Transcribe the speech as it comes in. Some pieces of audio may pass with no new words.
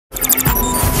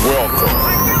Welcome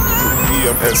to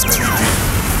EMS TV,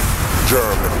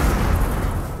 Germany.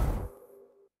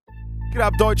 Geht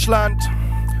ab Deutschland,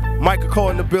 Michael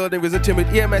Cole in the building, wir sind hier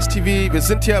mit EMS TV, wir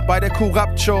sind hier bei der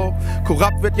Kurupt Show.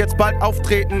 Kurupt wird jetzt bald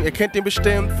auftreten, ihr kennt ihn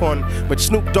bestimmt mit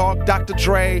Snoop Dogg, Dr.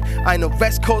 Dre, eine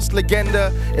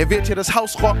West-Coast-Legende. Er wird hier das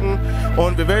Haus rocken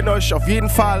und wir werden euch auf jeden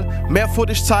Fall mehr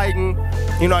Footage zeigen,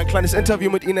 ein kleines Interview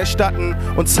mit ihm erstatten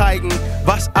und zeigen,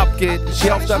 was abgeht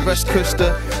hier auf der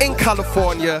Westküste in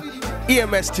Kalifornien.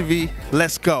 EMS TV,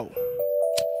 let's go!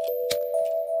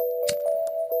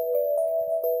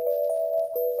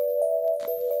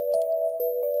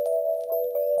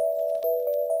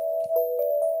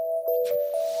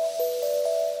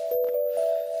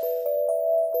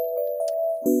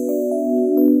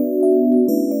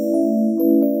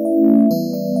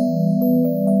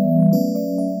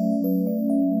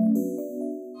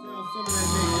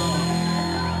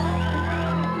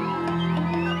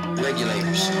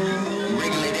 Regulators.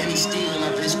 Regulate any stealing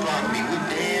of his property. We're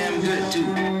damn good too.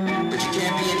 But you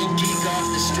can't be any geek off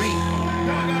the street.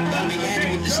 Gotta be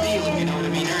handy with the stealing, you know what I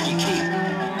mean? Earn your keep.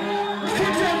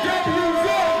 Put your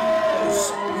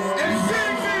W's and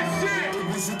sing that shit!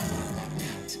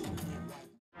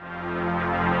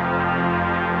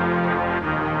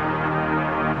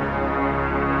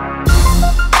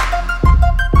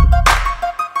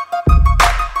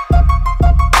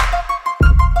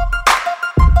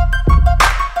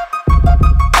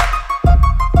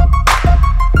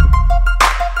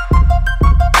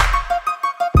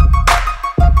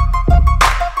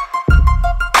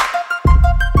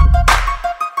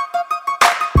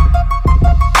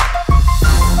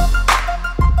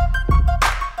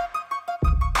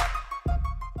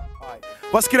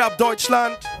 Was geht ab,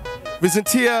 Deutschland? Wir sind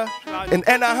hier in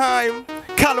Anaheim,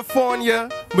 California,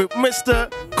 with Mr.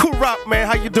 Kurupt, man.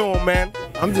 How you doing, man?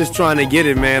 I'm just trying to get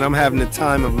it, man. I'm having the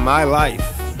time of my life.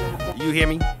 You hear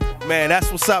me? Man, that's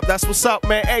what's up. That's what's up,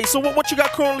 man. Hey, so what you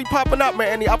got currently popping up, man?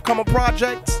 Any upcoming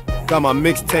projects? Got my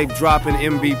mixtape dropping,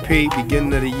 MVP,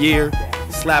 beginning of the year.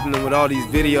 Slapping them with all these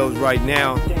videos right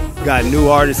now. Got new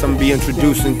artists I'm gonna be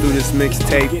introducing through this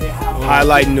mixtape,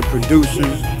 highlighting the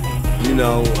producers. You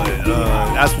know,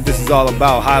 that's what this is all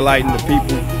about, highlighting the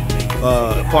people,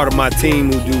 part of my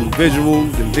team who do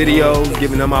visuals and videos,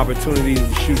 giving them opportunities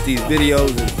to shoot these videos.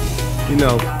 And, you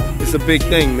know, it's a big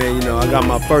thing, man. You know, I got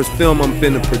my first film I'm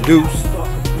finna produce,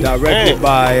 directed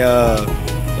by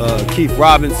Keith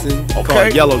Robinson,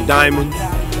 called Yellow Diamonds.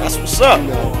 That's what's up. You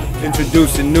know,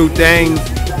 introducing new things,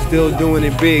 still doing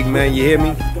it big, man, you hear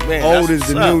me? Man, old is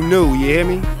the new, you hear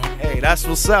me? Hey, that's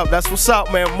what's up. That's what's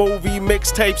up, man. Movie,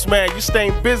 mixtapes, man. You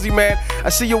staying busy, man. I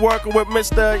see you working with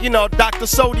Mr.,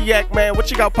 Dr.Zodiak, man.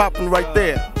 What you got popping right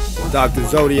there?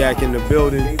 Dr.Zodiak in the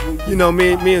building. You know,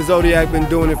 me and Zodiak been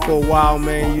doing it for a while,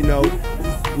 man. You know,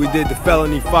 we did the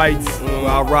felony fights where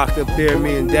I rocked up there,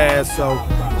 me and Daz. So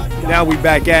now we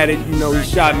back at it. You know, he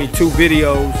shot me 2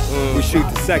 videos. We shoot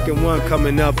the second one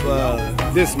coming up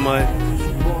this month.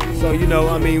 So, you know,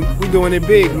 I mean, we're doing it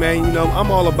big, man. You know, I'm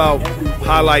all about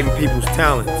highlighting people's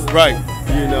talents. Right.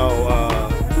 You know,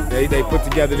 they put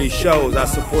together these shows. I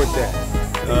support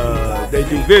that. They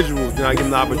do visuals, and I give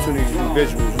them the opportunity to do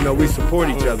visuals. You know, we support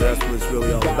each other. That's what it's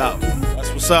really all about.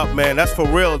 That's what's up, man. That's for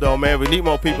real, though, man. We need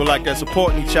more people like that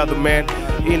supporting each other, man.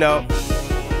 You know,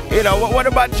 what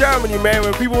about Germany, man?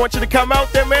 When people want you to come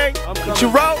out there, man, you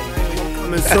roll? I'm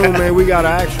coming soon, man. We got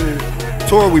an actual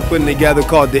tour we putting together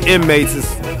called The Inmates.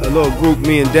 It's a little group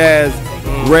me and Daz,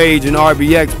 Rage and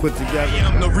RBX put together.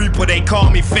 I'm the Reaper, they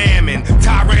call me Famine.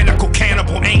 Tyrannical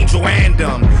cannibal angel and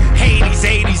Hades,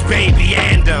 80s baby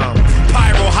and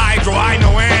Pyro Hydro, I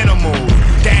know animal.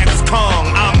 Dad is Kong,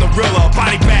 I'm the Rilla.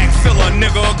 Body bag filler,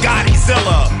 nigga,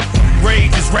 Godzilla.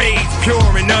 Rage is rage, pure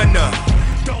and under.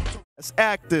 It's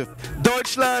active.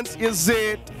 Deutschland, ihr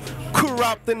seht,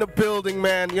 Kurupt in the building,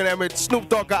 man. Mit Snoop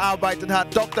Dogg gearbeitet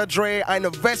hat, Dr. Dre,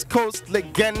 eine West Coast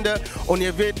Legende und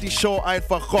ihr werdet die Show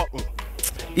einfach rocken.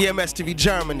 EMS TV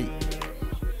Germany.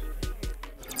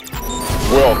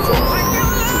 Welcome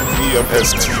to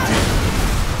EMS TV,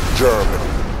 Germany.